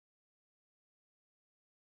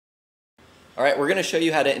Alright, we're going to show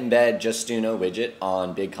you how to embed Justuno widget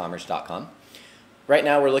on BigCommerce.com. Right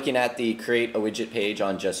now we're looking at the Create a Widget page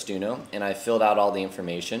on Justuno, and I filled out all the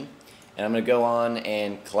information. And I'm going to go on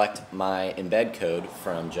and collect my embed code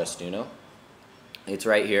from Justuno. It's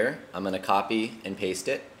right here. I'm going to copy and paste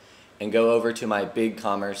it and go over to my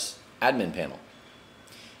BigCommerce admin panel.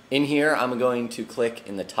 In here I'm going to click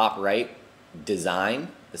in the top right, Design,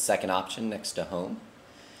 the second option next to Home.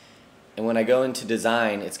 And when I go into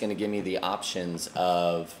Design, it's going to give me the options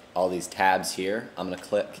of all these tabs here. I'm going to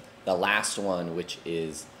click the last one, which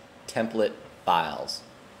is Template Files.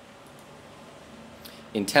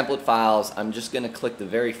 In Template Files, I'm just going to click the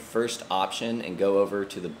very first option and go over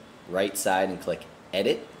to the right side and click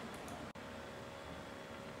Edit.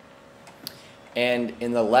 And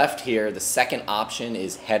in the left here, the second option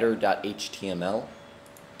is header.html.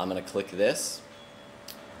 I'm going to click this.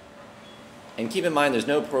 And keep in mind, there's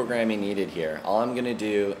no programming needed here. All I'm going to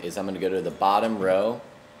do is I'm going to go to the bottom row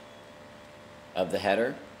of the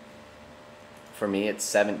header. For me, it's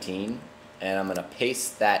 17. And I'm going to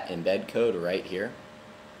paste that embed code right here.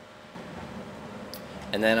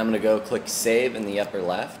 And then I'm going to go click Save in the upper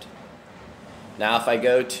left. Now if I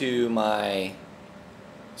go to my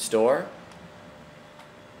store,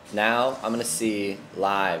 now I'm going to see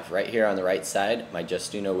live right here on the right side my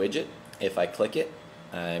Justuno widget. If I click it,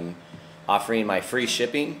 I'm offering my free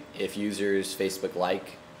shipping if users Facebook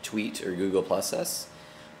like, tweet, or Google Plus us.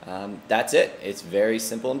 That's it. It's very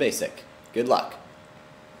simple and basic. Good luck.